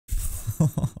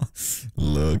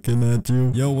Looking at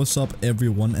you. Yo, what's up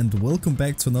everyone, and welcome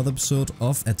back to another episode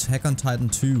of Attack on Titan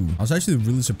 2. I was actually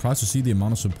really surprised to see the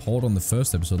amount of support on the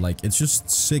first episode. Like, it's just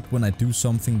sick when I do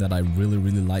something that I really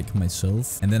like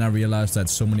myself, and then I realize that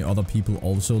so many other people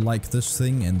also like this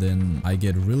thing, and then I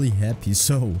get really happy.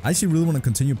 So I actually really want to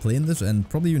continue playing this and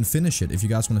probably even finish it if you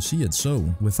guys want to see it.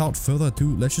 So without further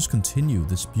ado, let's just continue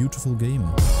this beautiful game.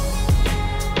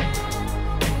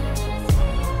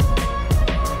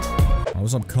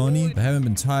 What's up, Connie? I haven't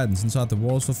been Titans inside the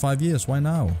walls for 5 years. Why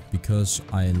now? Because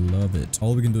I love it.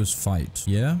 All we can do is fight.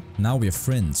 Yeah? Now we are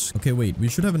friends. Okay, wait. We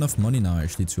should have enough money now,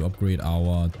 actually, to upgrade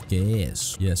our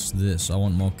gas. Yes, this. I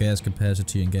want more gas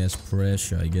capacity and gas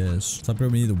pressure, I guess. To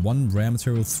upgrade, we need 1 rare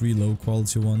material, 3 low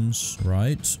quality ones.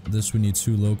 Right. This, we need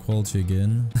 2 low quality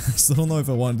again. I still don't know if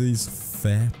I want these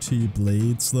fatty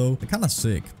blades, though. They're kind of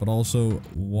sick, but also,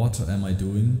 what am I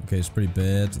doing? Okay, it's pretty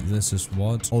bad. This is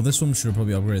what? Oh, this one should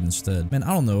probably upgrade instead. Man,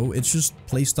 I don't know. It's just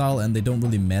playstyle and they don't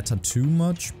really matter too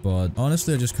much, but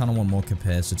honestly, I just kind of want more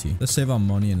capacity. Let's save our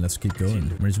money and let's keep going.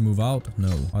 Ready to move out?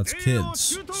 No. Oh, it's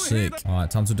kids. Sick. Alright,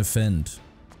 time to defend.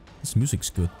 This music's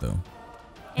good, though.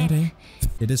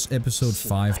 It is episode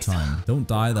 5 time. Don't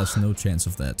die, there's no chance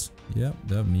of that. Yeah,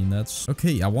 I mean, that's...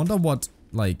 Okay, I wonder what...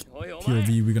 like,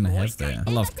 POV we're gonna have there.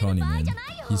 I love Connie, man.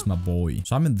 He's my boy.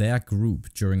 So I'm in their group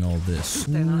during all this.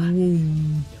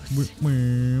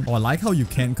 Oh, I like how you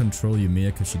can't control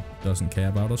Ymir because she doesn't care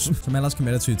about us. So man, let's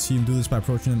commit it to your team. Do this by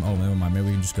approaching him. Oh, never mind. Maybe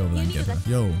we can just go over there and get her.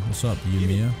 Yo, what's up,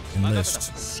 Ymir?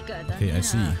 Enlist. Okay, I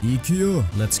see. EQ.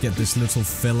 Let's get this little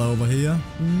fella over here.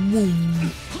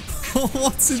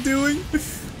 What's he doing?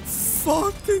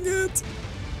 Fucking it.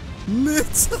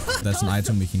 Lit. That's an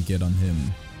item we can get on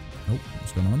him. Oh,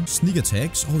 what's going on? Sneak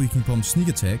attacks. Oh, you can bomb sneak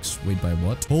attacks. Wait, by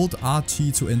what? Hold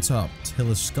RT to enter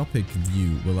telescopic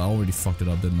view. Well, I already fucked it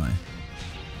up, didn't I?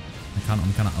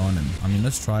 I'm kind of on him. I mean,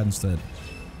 let's try it instead.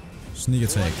 Sneak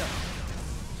attack.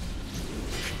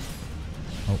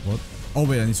 Oh, what? Oh,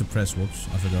 wait, I need to press. Whoops,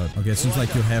 I forgot. Okay, it seems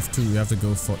like you have to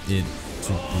go for it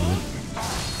to do it.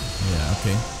 Yeah,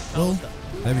 okay. Well,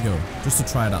 there we go. Just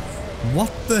to try it out.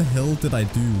 What the hell did I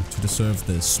do to deserve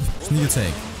this? Sneak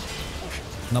attack.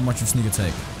 Not much of sneak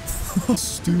attack.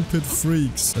 Stupid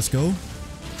freaks. Let's go.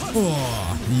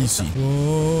 Oh, easy.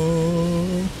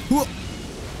 Oh,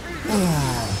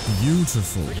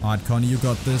 beautiful. Alright, Connie, you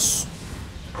got this.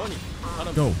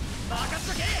 Go.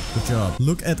 Good job.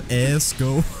 Look at ass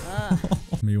go.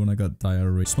 Me when I got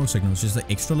diarrhea. Smoke signal is just an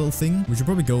extra little thing. We should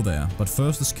probably go there. But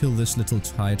first, let's kill this little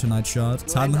Titanite shard.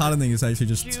 Titan hardening is actually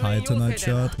just Titanite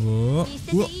shard. Oh,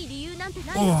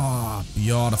 oh,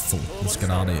 beautiful. Let's get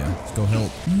out of here. Let's go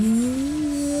help.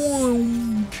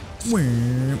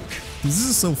 This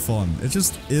is so fun. It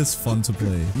just is fun to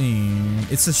play.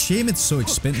 It's a shame it's so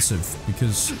expensive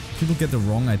because people get the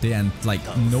wrong idea and like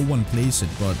no one plays it,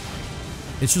 but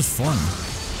it's just fun.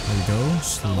 There we go.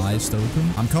 Sliced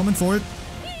open. I'm coming for it.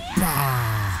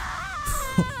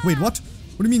 Wait, what?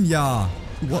 What do you mean, yeah?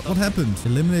 What happened?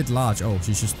 Eliminate large. Oh,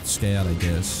 she's just scared, I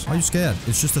guess. Why are you scared?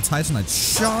 It's just a Titanite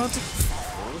shot.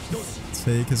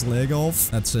 Take his leg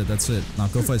off. That's it, that's it. Now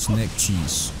go for his neck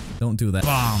cheese. Don't do that.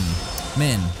 Bam.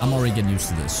 Man, I'm already getting used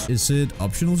to this. Is it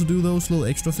optional to do those little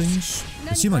extra things?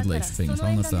 They seem like little extra things. I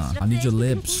don't know if they are. I need your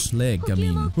lips. Leg, I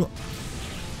mean.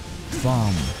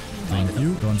 Bam. Thank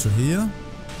you. Go into here.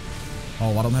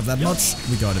 Oh, I don't have that much.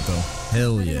 We got it though.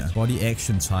 Hell yeah. Body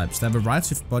action types. There are a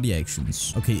variety of body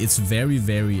actions. Okay, it's very,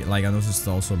 like I noticed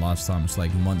also last time, it's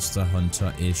like Monster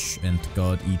Hunter-ish and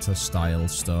God Eater style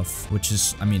stuff, which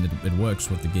is, I mean, it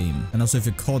works with the game. And also if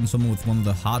you're caught in someone with one of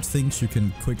the hard things, you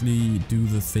can quickly do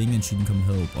the thing and she can come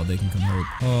help, or they can come help.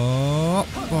 Oh,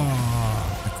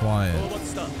 acquired.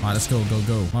 Alright, let's go.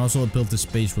 Might also build this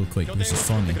base real quick. This is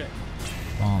funny.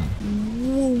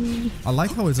 I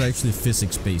like how it's actually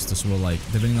physics based as well, like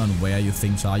depending on where your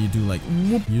things are, you do like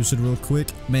use it real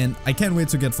quick. Man, I can't wait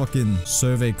to get fucking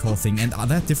survey core thing. And are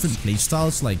there different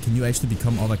playstyles? Like, can you actually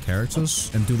become other characters?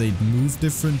 And do they move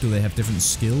different? Do they have different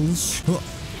skills?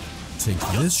 Take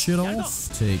this shit off.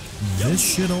 Take this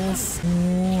shit off.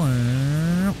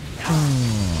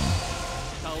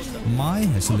 My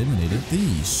has eliminated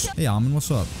these. Hey Armin,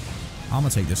 what's up? I'm gonna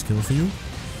take this kill for you.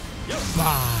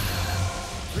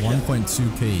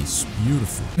 1.2k,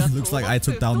 beautiful. Looks like I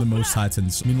took down the most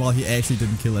Titans. Meanwhile, he actually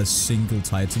didn't kill a single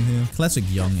Titan here. Classic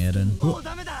young Eren.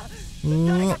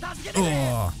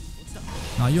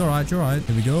 Nah, you're alright,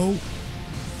 Here we go.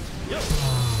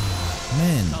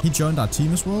 Man, he joined our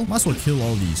team as well. Might as well kill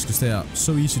all these, because they are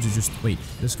so easy to just... Wait,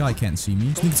 this guy can't see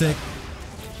me. Sneak attack.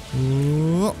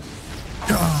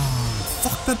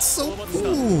 Fuck, that's so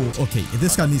cool. Okay,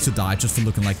 this guy needs to die just for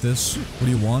looking like this. What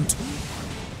do you want?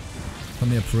 Come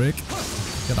here, prick.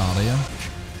 Get out of here.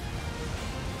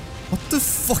 What the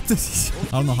fuck did he...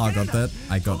 I don't know how I got that.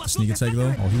 I got the sneak attack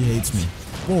though. Oh, he hates me.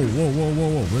 Whoa, whoa, whoa, whoa,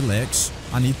 whoa. Relax.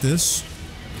 I need this.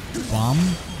 Bam.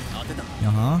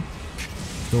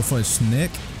 Go for his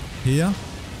neck. Here.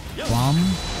 Bam.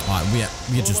 Alright,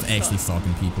 we are just actually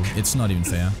fucking people. It's not even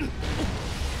fair.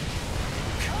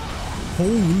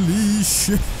 Holy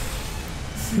shit.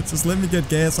 Just let me get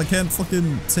gas. I can't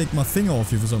fucking take my thing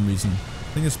off you for some reason.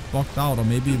 I think it's bugged out, or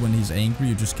maybe when he's angry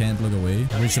you just can't look away.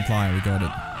 Resupply, we got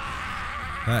it.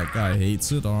 That guy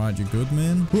hates it. Alright, you're good,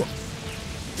 man.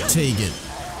 Take it.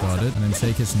 Got it. And then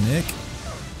take his neck.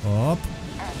 Up.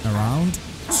 Around.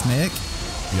 Smack.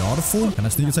 Beautiful. Can I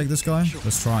sneak attack this guy?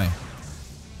 Let's try.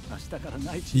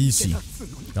 Easy.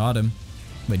 Got him.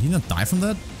 Wait, did he not die from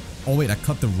that? Oh wait, I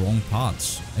cut the wrong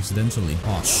parts. Accidentally.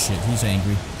 Oh shit, he's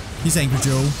angry. He's angry,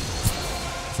 Joe.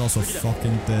 He's also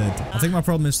fucking dead. I think my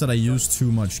problem is that I use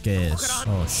too much gas.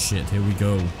 Oh shit, here we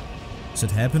go. Is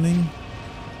it happening?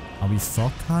 Are we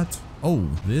fucked? Oh,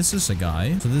 this is a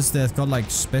guy. So they've got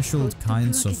like special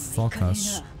kinds of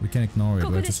fuckers. We can ignore it.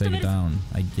 We have to take it down.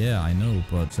 Yeah, I know,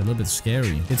 but it's a little bit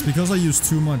scary. It's because I use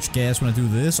too much gas when I do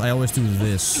this. I always do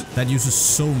this. That uses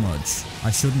so much. I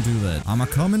shouldn't do that. Am I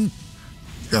coming?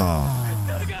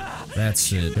 Oh,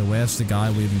 that's it. Okay, where's the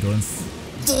guy we've been going for?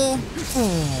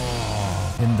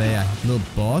 In there. Little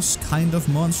boss kind of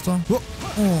monster.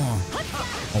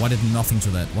 Oh, I did nothing to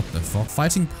that. What the fuck?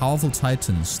 Fighting powerful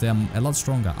titans. They're a lot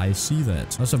stronger. I see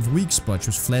that. Also have weak spots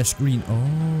which flash green.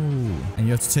 Oh. And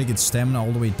you have to take its stamina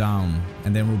all the way down.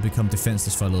 And then we'll become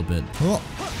defenseless for a little bit. Come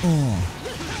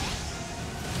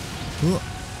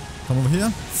over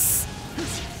here.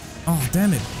 Oh,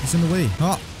 damn it. He's in the way.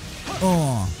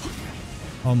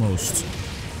 Almost.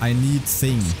 I need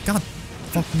thing. God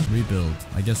fucking rebuild.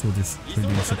 I guess we'll just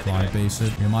quickly supply base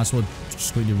it. We might as well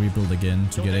just quickly rebuild again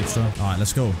to get extra. Alright,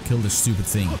 let's go. Kill this stupid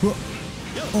thing.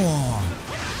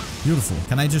 Beautiful.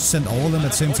 Can I just send all of them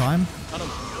at the same time?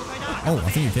 Oh, I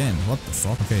think you can. What the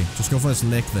fuck? Okay, just go for his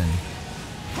leg then.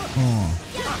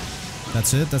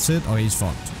 That's it, that's it. Oh, he's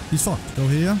fucked. He's fucked. Go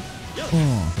here.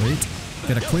 Wait.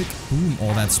 Get a quick boom.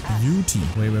 Oh, that's beauty.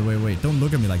 Wait. Don't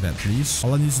look at me like that, please.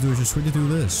 All I need to do is just quickly do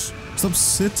this. Stop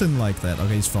sitting like that.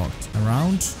 Okay, he's fucked.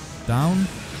 Around. Down.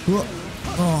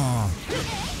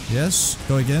 Yes.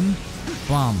 Go again.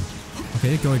 Bam.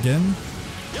 Okay, go again.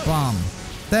 Bam.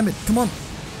 Damn it. Come on.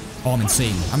 Oh, I'm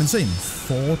insane. I'm insane.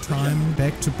 4-time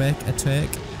back-to-back attack.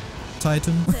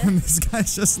 Titan. This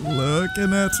guy's just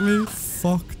looking at me.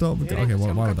 Fucked up. Okay, why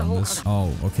have I done this?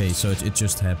 Oh, okay, so it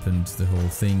just happened, the whole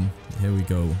thing. Here we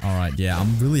go. Alright, yeah,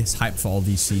 I'm really hyped for all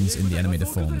these scenes in the animated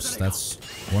forms. That's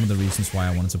one of the reasons why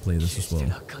I wanted to play this as well.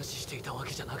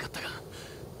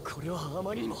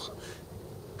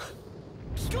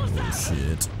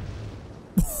 Shit.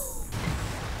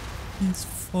 He's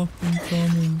fucking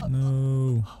coming.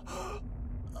 No.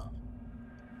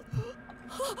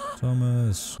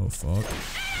 Thomas. Oh, fuck.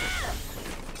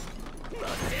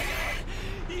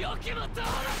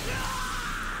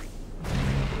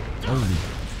 Holy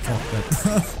fuck, that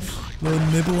little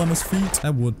nibble on his feet.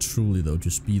 That would truly though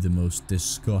just be the most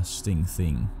disgusting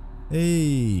thing.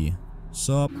 Hey,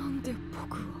 sup?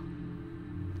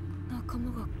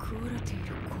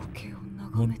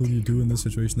 What will you do in this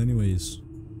situation anyways?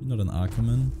 You're not an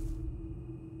Ackerman.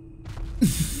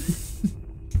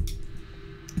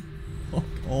 Fuck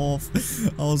off.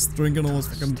 I was drinking, almost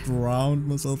fucking drowned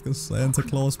myself because Santa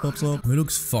Claus pops up. It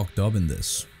looks fucked up in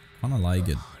this. Kinda like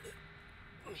it.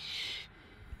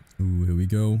 Ooh, here we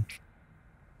go.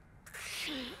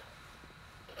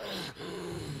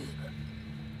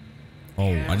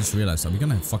 Oh, I just realized, are we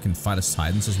gonna fucking fight as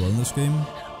Titans as well in this game?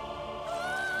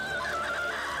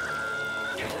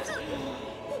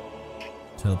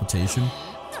 Teleportation.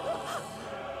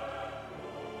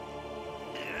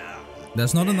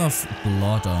 There's not enough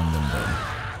blood on them though,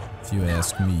 if you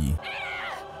ask me.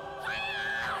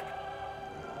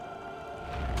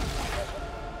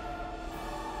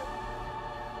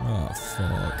 Oh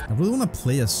fuck. I really want to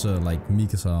play as like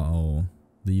Mikasa or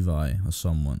Levi or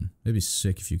someone. Maybe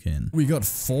sick if you can. We got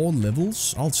 4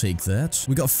 levels. I'll take that.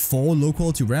 We got 4 low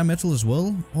quality rare metal as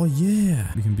well. Oh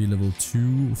yeah. We can be level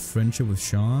 2 friendship with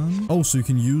Sean. Oh, so you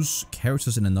can use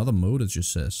characters in another mode, it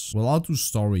just says. Well, I'll do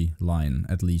storyline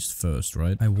at least first,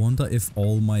 right? I wonder if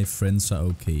all my friends are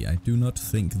okay. I do not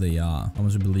think they are. I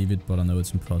want to believe it, but I know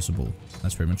it's impossible.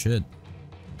 That's pretty much it.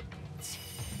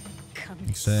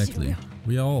 Exactly.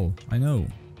 We are all. I know.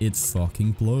 it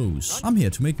fucking blows. I'm here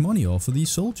to make money off of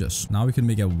these soldiers. Now we can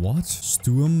make a what?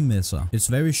 Sturmmesser. It's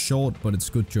very short, but it's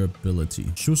good durability.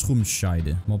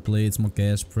 Schussrumscheide. More blades, more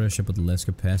gas pressure, but less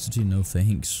capacity. No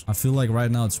thanks. I feel like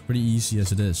right now it's pretty easy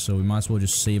as it is, so we might as well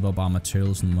just save up our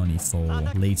materials and money for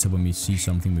later when we see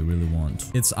something we really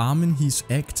want. It's Armin. He's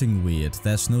acting weird.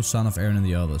 There's no sign of Eren and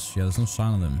the others. Yeah, there's no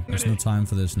sign of them. There's no time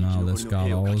for this now. Let's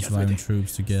gather all the surviving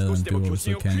troops together and do what we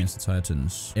still can against the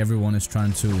Titans. Everyone is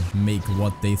trying to make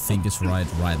what they think is right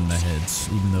in their heads,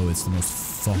 even though it's the most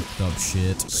fucked up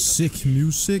shit. Sick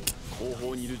music.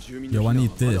 Yo, I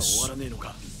need this.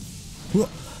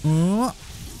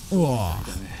 Oh,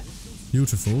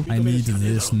 beautiful. I need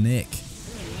this neck.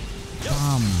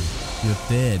 Bam. You're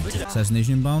dead.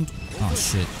 Assassination inbound. Oh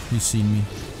shit. He's seen me.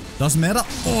 Doesn't matter.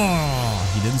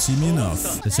 Oh, he didn't see me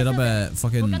enough. They set up a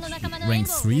fucking rank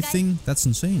 3 thing. That's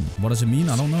insane. What does it mean?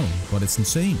 I don't know. But it's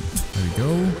insane. There we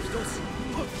go.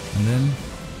 And then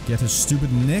get his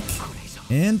stupid neck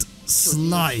and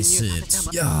slice it.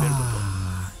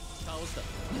 Yeah.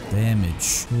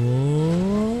 Damage.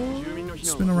 Oh.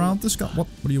 Spin around this guy. What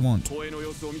do you want?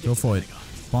 Go for it.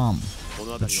 Bomb.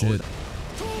 Good shit.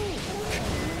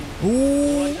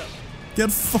 Oh.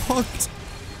 Get fucked.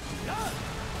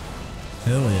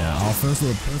 Hell yeah, our first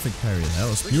little perfect parry. That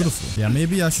was beautiful. Yeah,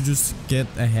 maybe I should just get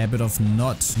a habit of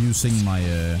not using my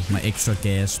my extra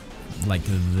gas like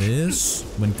this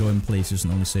when going places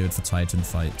and only save it for Titan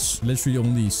fights. Literally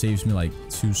only saves me like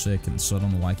 2 seconds, so I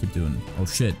don't know why I keep doing it. Oh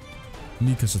shit.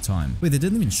 Mika's of time. Wait, they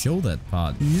didn't even show that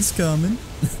part. He's coming.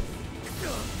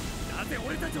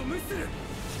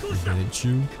 I hate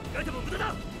you.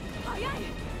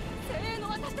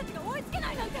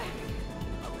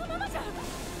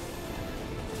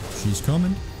 She's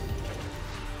coming.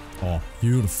 Oh,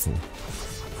 beautiful.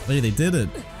 Hey, they did it.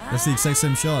 That's the exact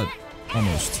same shot.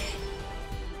 Almost.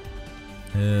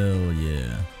 Hell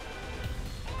yeah.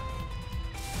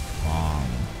 Wow.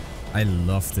 I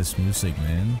love this music,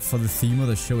 man. For the theme of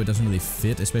the show, it doesn't really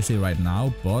fit, especially right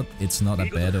now, but it's not a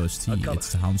bad OST. It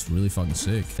sounds really fucking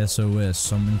sick. SOS,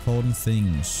 some important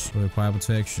things. Require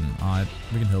protection. Alright,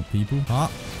 we can help people.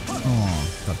 Ah. Oh,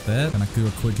 got that. Gonna do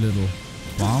a quick little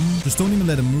bomb. Just don't even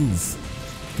let him move.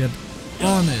 Get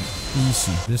on it.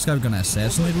 Easy. This guy we're gonna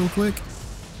assassinate real quick.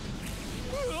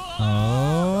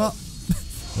 Oh.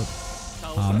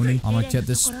 Harmony. I'm gonna get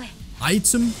this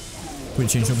item. Quick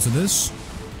change over to this.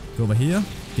 Go over here.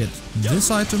 Get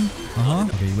this item.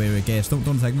 Okay, wait, guys. Don't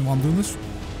attack me while I'm doing this.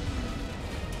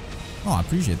 Oh, I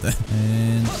appreciate that.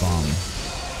 And bomb.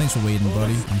 Thanks for waiting,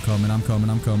 buddy. I'm coming.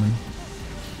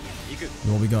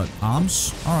 What we got?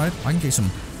 Arms. Alright, I can get some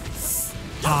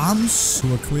arms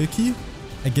to a quickie.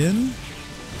 Again.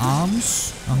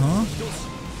 Arms.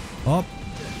 Up.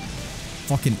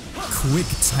 Fucking quick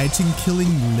Titan killing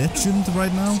legend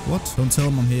right now. What? Don't tell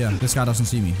him I'm here. This guy doesn't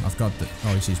see me. I've got the...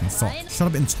 Oh, he sees me. Fuck. Shut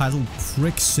up, entitled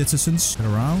prick citizens. Get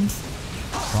around.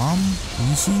 Bomb.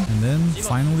 Easy. And then,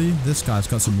 finally, this guy's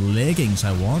got some leggings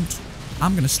I want.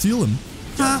 I'm gonna steal him.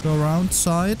 Go around.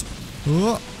 Side.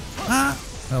 Oh.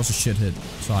 That was a shit hit.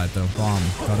 Side, though. Bomb.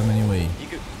 Got him anyway.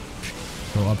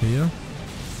 Go up here.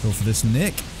 Go for this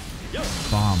neck.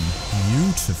 Bomb.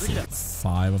 Beautiful.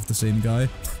 5 of the same guy.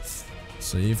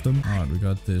 Saved them. Alright, we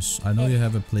got this. I know you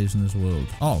have a place in this world.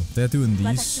 Oh, they're doing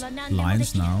these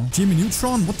lines now. Jimmy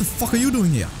Neutron, what the fuck are you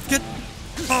doing here? Get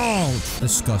out!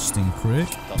 Disgusting prick.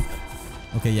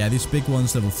 Okay, yeah, these big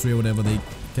ones, level 3 or whatever, they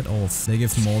get off. They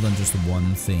give more than just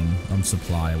one thing on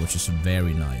supply, which is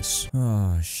very nice.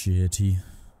 Ah, shitty.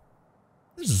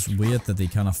 This is weird that they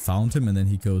kind of found him and then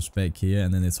he goes back here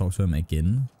and then they talk to him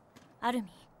again.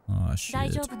 Oh,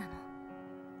 shit.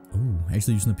 Oh,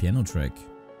 actually using the piano track.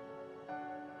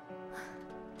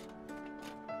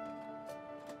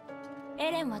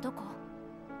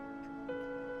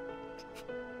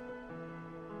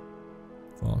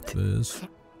 Fuck this.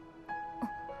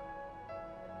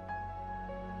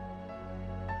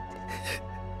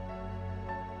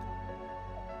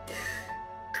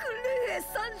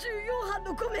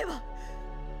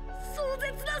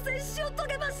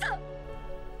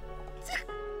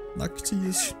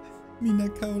 Naktius, Mina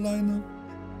Carolina.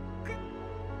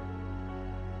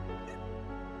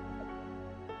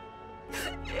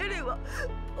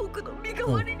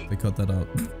 Oh, they cut that out.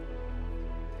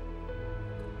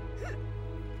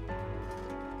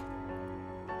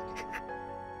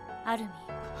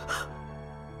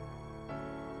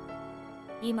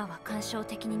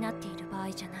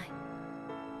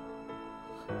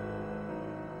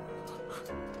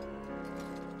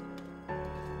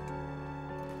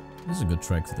 This is a good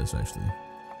track for this, actually.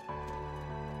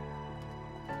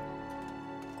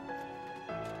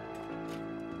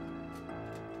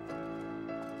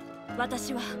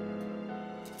 私は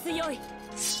強い。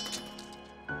す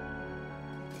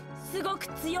ごく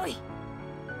強い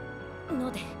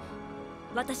ので、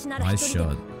私なら一人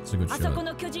でもあそこ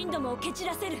の巨人どもを蹴散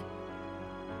らせる。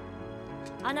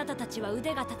あなたたちは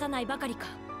腕が立たないばかりか、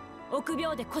臆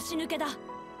病で腰抜けだ。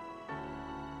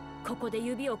ここで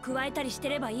指を加えたりして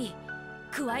ればいい。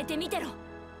加えてみてろ。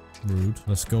 Rude.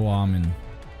 Let's go, Armin.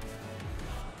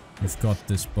 We've got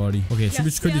this, buddy. Okay, should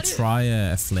we quickly try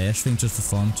a flash thing just for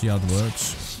fun? See how it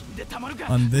works.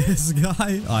 On this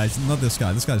guy? Alright, not this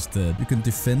guy. This guy's dead. You can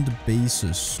defend the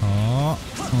bases. And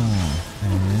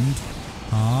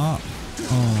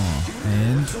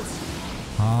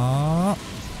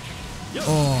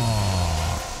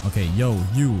okay, yo,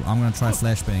 you. I'm gonna try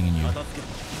flashbanging you.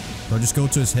 Do I just go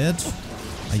to his head?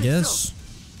 I guess.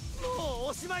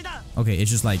 Okay,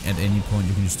 it's just like at any point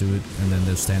you can just do it, and then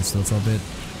they'll stand still for a bit.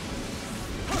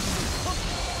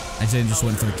 Actually, I just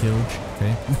went for the kill.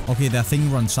 Okay. Okay, that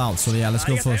thing runs out, so yeah, let's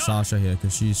go for Sasha here,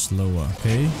 because she's slower.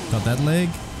 Okay, got that leg.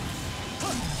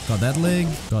 Got that leg.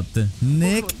 Got the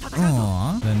neck.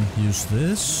 Aww. Then use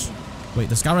this. Wait,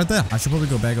 there's a guy right there. I should probably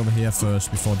go back over here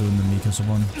first before doing the Mikasa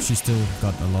one. She still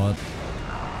got a lot.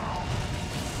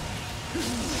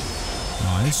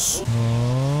 Nice.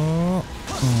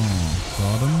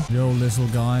 Got him. Yo, little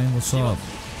guy, what's up?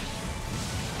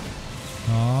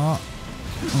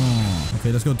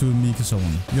 Okay, let's go to Mikasa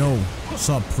one. Yo, what's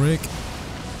up, prick?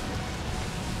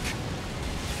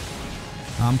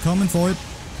 I'm coming for it.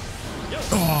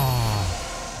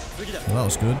 Well, that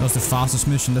was good. That was the fastest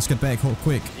mission. Let's get back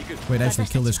quick. Wait, actually,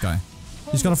 kill this guy.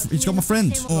 He's got my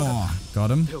friend. Got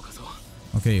him.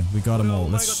 Okay, we got them all.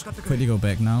 Let's quickly go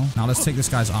back now. Now let's take this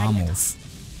guy's arm off.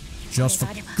 Just for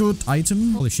good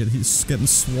item. Holy shit, he's getting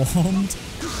swarmed.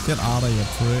 Get out of here,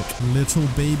 prick. Little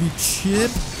baby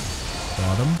chip.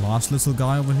 Got him. Last little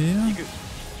guy over here.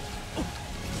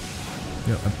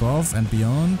 Go above and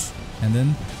beyond. And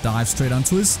then dive straight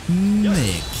onto his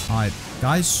neck. Alright,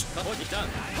 guys.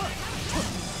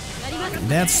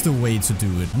 That's the way to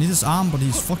do it. I need his arm, but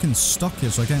he's fucking stuck here,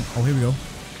 so I can't... Oh, here we go.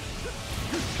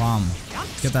 Bam.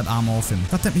 Get that arm off him.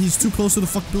 God damn, he's too close to the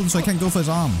fucking building, so I can't go for his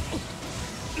arm.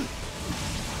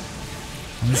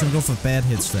 I'm just gonna go for bad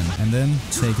hits then. And then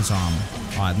take his arm.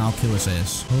 Alright, now kill his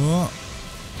ass. Oh,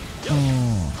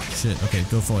 shit. Okay,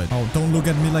 go for it. Oh, don't look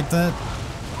at me like that.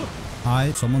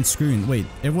 Alright, someone's screwing. Wait,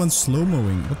 everyone's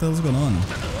slow-moing. What the hell's going on?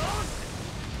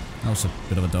 That was a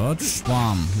bit of a dodge.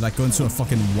 Bam. Like going to a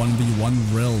fucking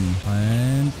 1v1 realm.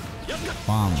 And...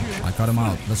 bam. I got him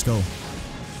out. Let's go.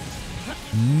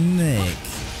 Nick.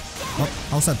 What?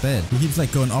 How's that bad? He keeps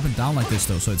like going up and down like this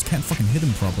though, so it can't fucking hit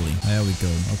him properly. There we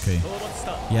go. Okay.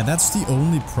 Yeah, that's the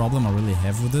only problem I really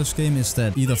have with this game, is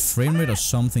that either frame rate or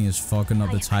something is fucking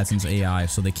up the Titan's AI,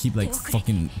 so they keep like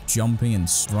fucking jumping and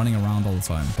running around all the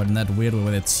time. But in that weird way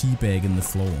where they're teabagging the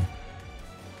floor.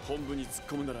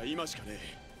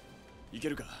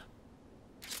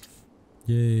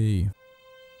 Yay.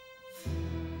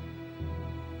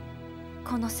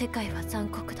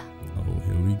 Oh,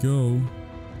 here we go.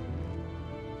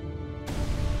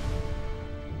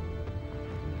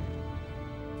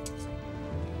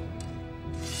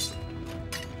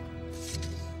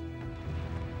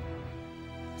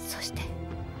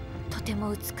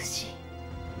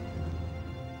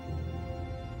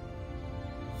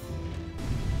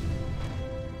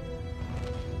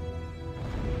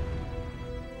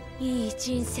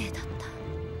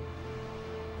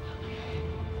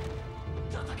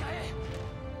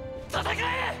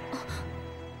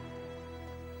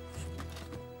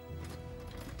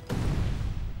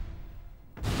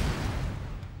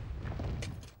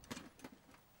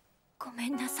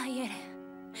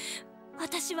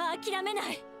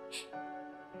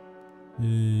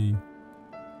 Yay.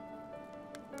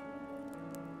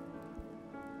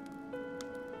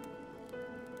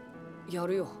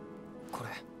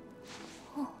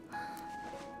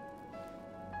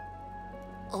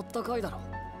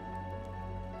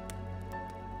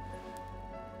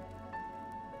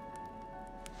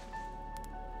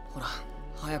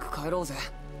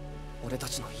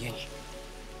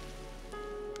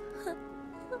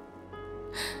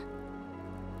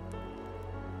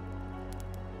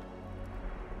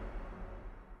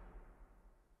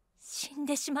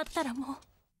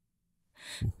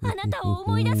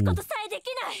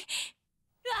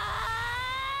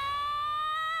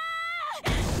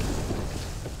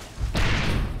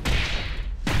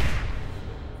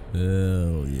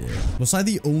 Hell yeah. Was I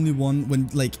the only one when,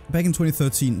 like, back in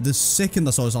 2013, the second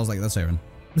I saw this, I was like, that's Aaron.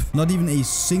 Not even a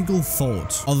single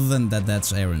thought other than that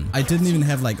that's Eren. I didn't even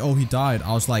have like, oh, he died.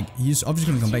 I was like, he's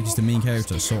obviously gonna come back. He's the main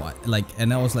character. So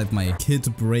and that was like my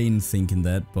kid brain thinking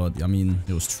that, but I mean,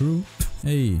 it was true.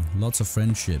 Hey, lots of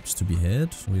friendships to be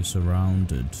had. We're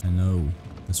surrounded. I know.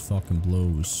 This fucking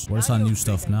blows. What is our new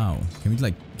stuff now? Can we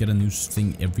like get a new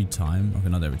thing every time? Okay,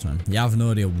 not every time. Yeah, I have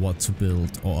no idea what to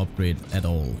build or upgrade at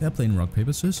all. They're playing rock,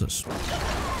 paper, scissors.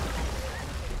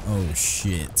 Oh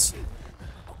shit.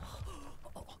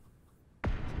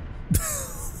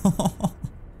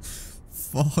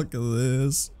 Fuck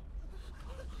this.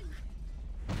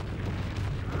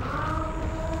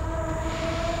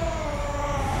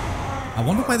 I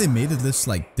wonder why they made it this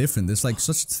like different. There's like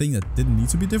such a thing that didn't need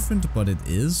to be different, but it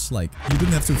is. Like, you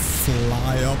didn't have to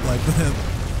fly up like that.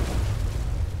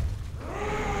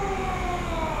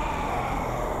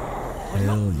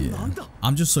 Hell yeah.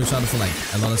 I'm just so excited for like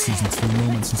a lot of season 2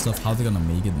 moments and stuff. How they're gonna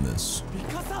make it in this.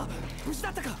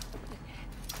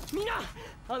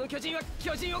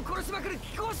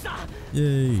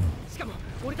 Yay.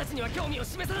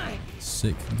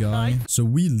 Sick guy. So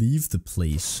we leave the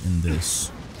place in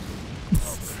this.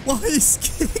 Why is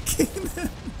kicking them?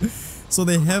 So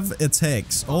they have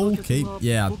attacks. Okay,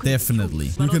 yeah,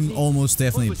 definitely. You can almost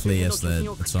definitely play as that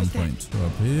at some point. Go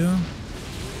up here.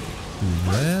 Do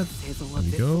that. There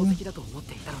we go.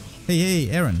 Hey,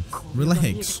 Eren.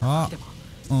 Relax. Oh.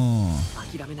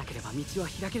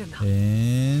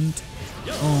 And...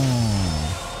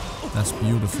 oh. That's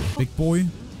beautiful. Big boy.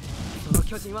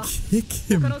 Kick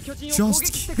him.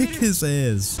 Just kick his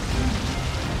ass.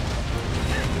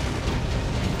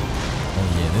 Oh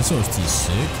yeah, this OST is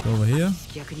sick. Go over here.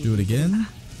 Do it again.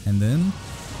 And then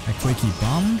a quickie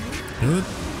bomb. Good.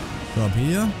 Go up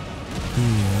here. Do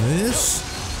this.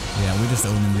 Yeah, we're just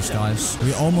owning these guys.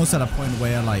 We're almost at a point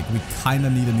where like we kind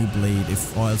of need a new blade,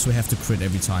 or else we have to crit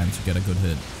every time to get a good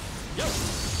hit.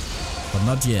 But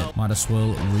not yet. Might as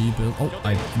well rebuild. Oh,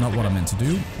 not what I meant to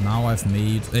do. Now I've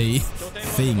made a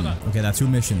thing. Okay, there are 2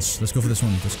 missions. Let's go for this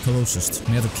one. This closest.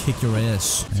 We have to kick your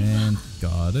ass. And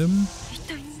got him.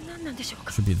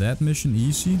 Should be that mission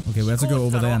easy. Okay, we have to go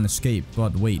over there and escape.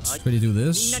 But wait, can we do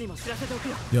this?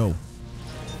 Yo.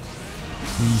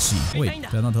 Easy. Wait,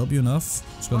 did I not help you enough?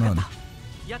 What's going on?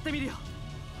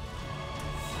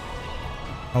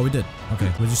 Oh, we did.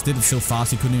 Okay, we just did it so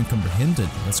fast he couldn't even comprehend it.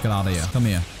 Let's get out of here. Come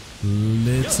here.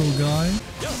 Little guy.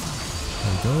 There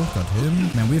we go. Got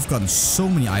him. Man, we've gotten so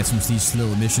many items, these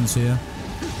little missions here.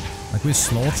 Like, we're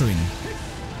slaughtering.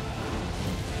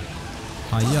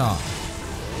 Hiya.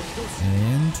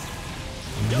 And...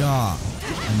 yeah.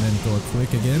 And then go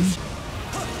quick again.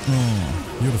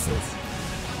 Oh, beautiful.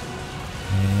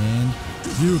 And...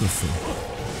 beautiful.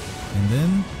 And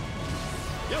then...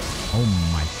 oh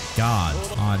my god.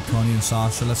 Alright, Connie and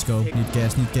Sasha, let's go. Need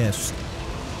gas, need gas.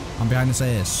 I'm behind his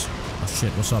ass. Oh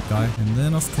shit, what's up, guy? And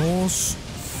then, of course,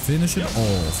 finish it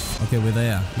off. Okay, we're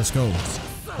there. Let's go.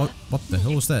 What the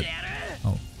hell was that?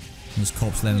 Oh, his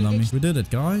corpse landed on me. We did it,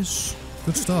 guys.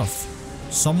 Good stuff.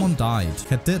 Someone died.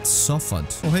 Cadet suffered.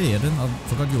 Oh, hey, Eden. I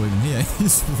forgot you were even here.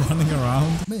 He's running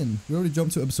around. Man, we already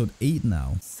jumped to episode 8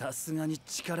 now.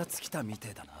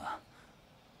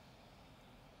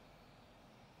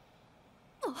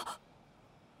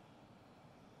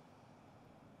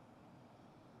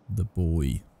 The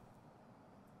boy.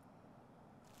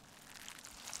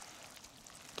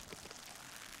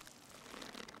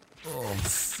 Oh,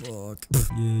 fuck.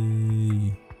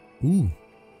 Yay. Ooh.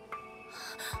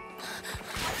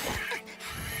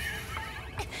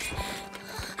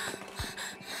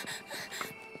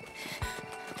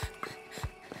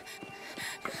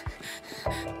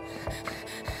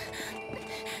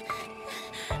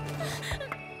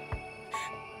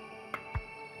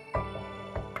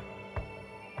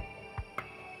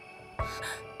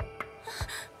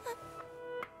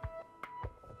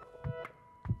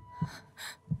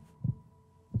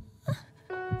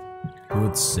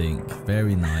 Good sync.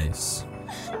 Very nice.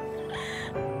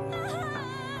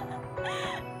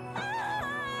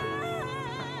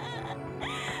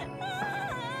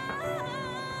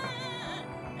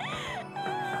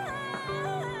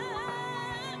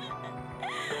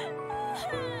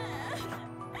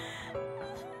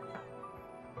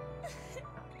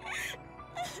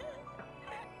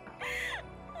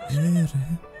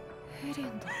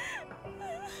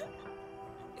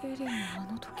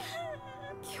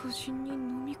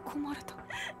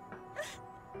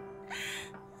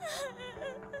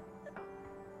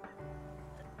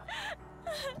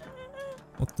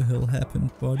 What the hell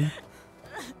happened, buddy?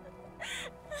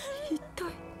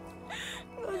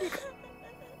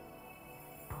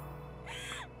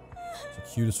 It's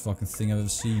Cutest fucking thing I've ever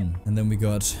seen. And then we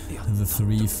got the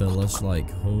 3 fellas. Like,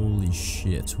 holy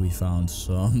shit, we found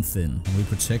something. And we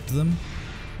protect them.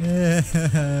 Yeah.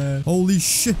 Holy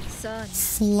shit.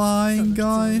 Flying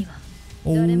guy.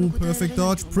 Oh, perfect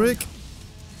dodge, prick.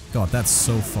 God, that's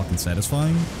so fucking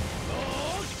satisfying.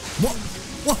 What?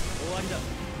 What?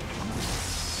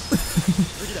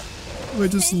 We're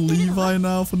just Levi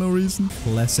now for no reason.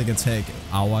 Classic attack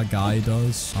our guy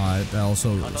does. Alright,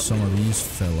 also some of these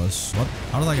fellas. What?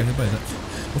 How did I get hit by that?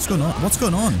 What's going on? What's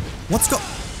going on?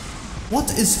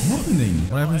 What is happening?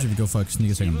 What happens if you go for a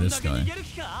sneak attack on this guy?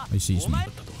 Oh, he sees me.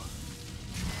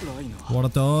 Water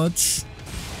dodge.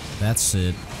 That's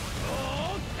it.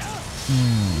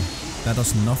 That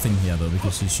does nothing here though,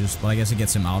 because he's just... But I guess it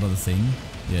gets him out of the thing.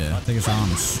 Yeah, take his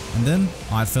arms. And then,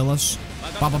 alright fellas.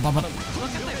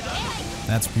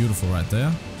 That's beautiful right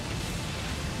there.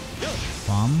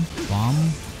 Bomb,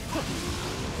 bomb.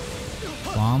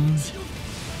 Bomb.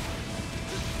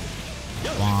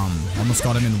 Bomb. Almost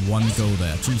got him in one go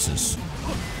there. Jesus.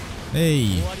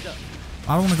 Hey.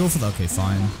 I don't want to go for that. Okay,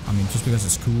 fine. I mean, just because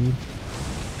it's cool.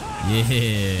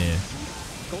 Yeah.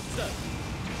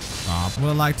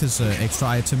 Well, I liked his extra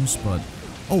items, but...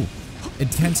 Oh,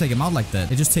 it can't take him out like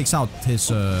that. It just takes out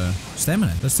his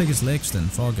stamina. Let's take his legs then.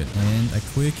 Fuck it. And a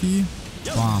quickie.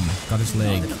 Bam. Got his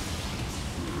leg.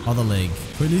 Other leg.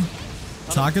 Quickly.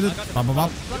 Targeted. Bop, bop,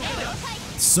 bop.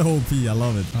 So OP. I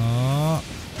love it.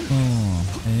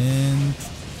 And...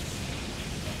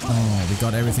 Oh, we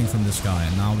got everything from this guy.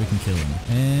 And now we can kill him.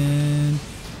 And...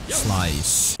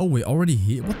 Slice. Oh, we're already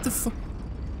here? What the fuck?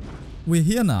 We're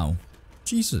here now.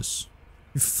 Jesus.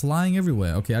 You're flying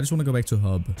everywhere. Okay, I just want to go back to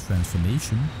hub.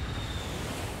 Transformation.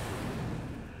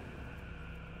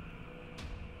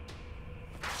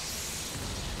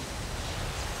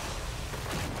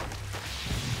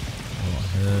 Oh,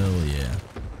 hell yeah.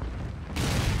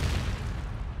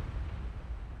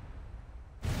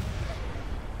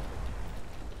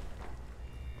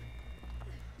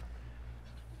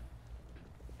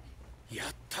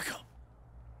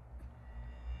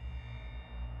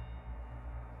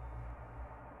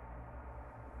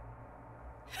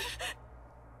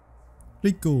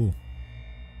 Rico.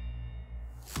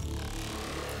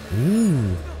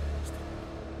 Ooh.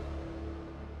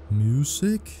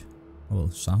 Music. Oh,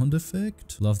 sound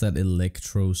effect. Love that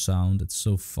electro sound. It's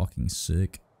so fucking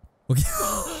sick. Okay.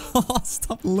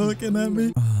 Stop looking at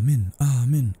me. Amen.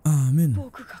 Amen. Amen.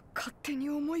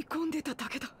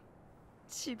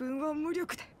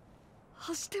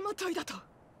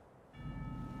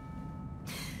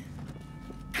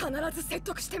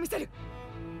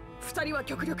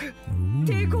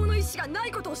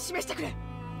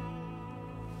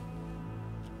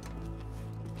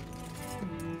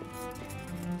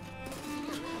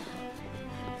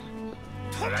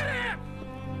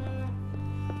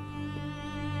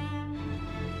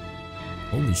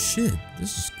 Holy shit,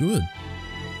 this is good.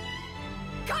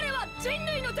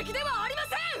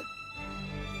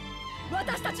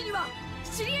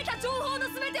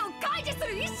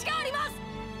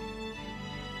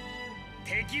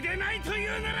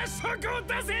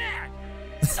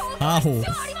 How?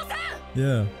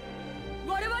 Yeah.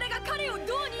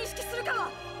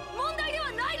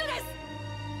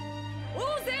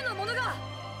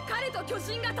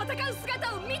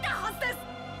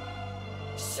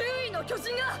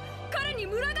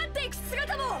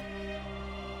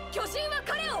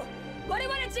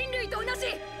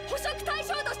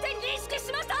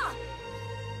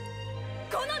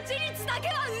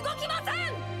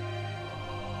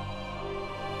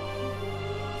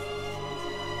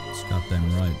 It's goddamn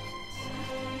right.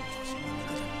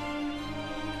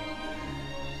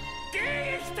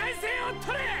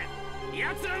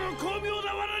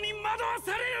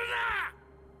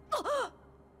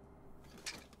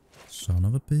 Son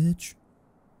of a bitch.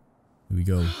 Here we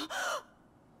go. Ooh.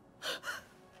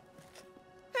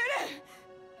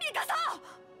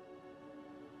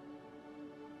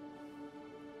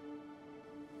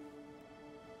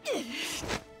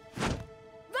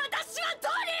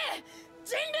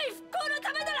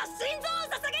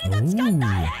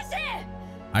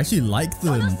 I actually like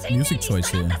the music choice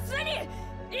here.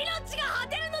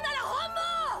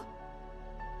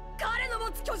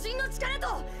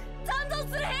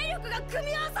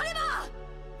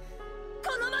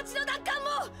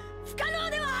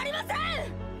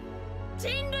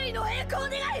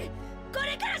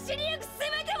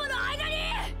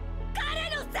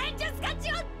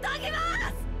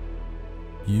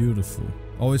 Beautiful.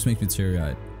 Always makes me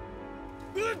teary-eyed.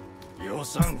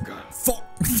 Fuck!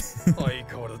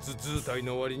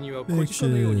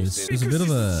 Pictures. It's a bit of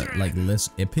a like less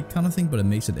epic kind of thing, but it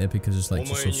makes it epic because it's like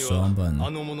just so somber and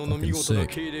fucking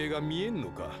sick.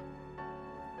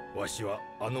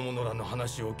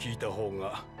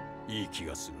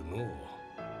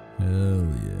 Hell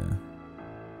yeah.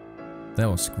 That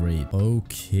was great.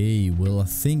 Okay, well, I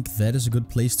think that is a good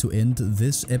place to end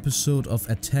this episode of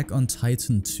Attack on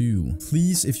Titan 2.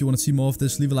 Please, if you want to see more of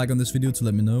this, leave a like on this video to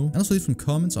let me know. And also leave some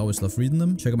comments, I always love reading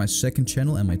them. Check out my second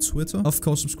channel and my Twitter. Of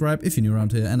course, subscribe if you're new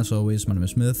around here. And as always, my name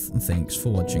is Myth, and thanks for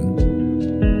watching.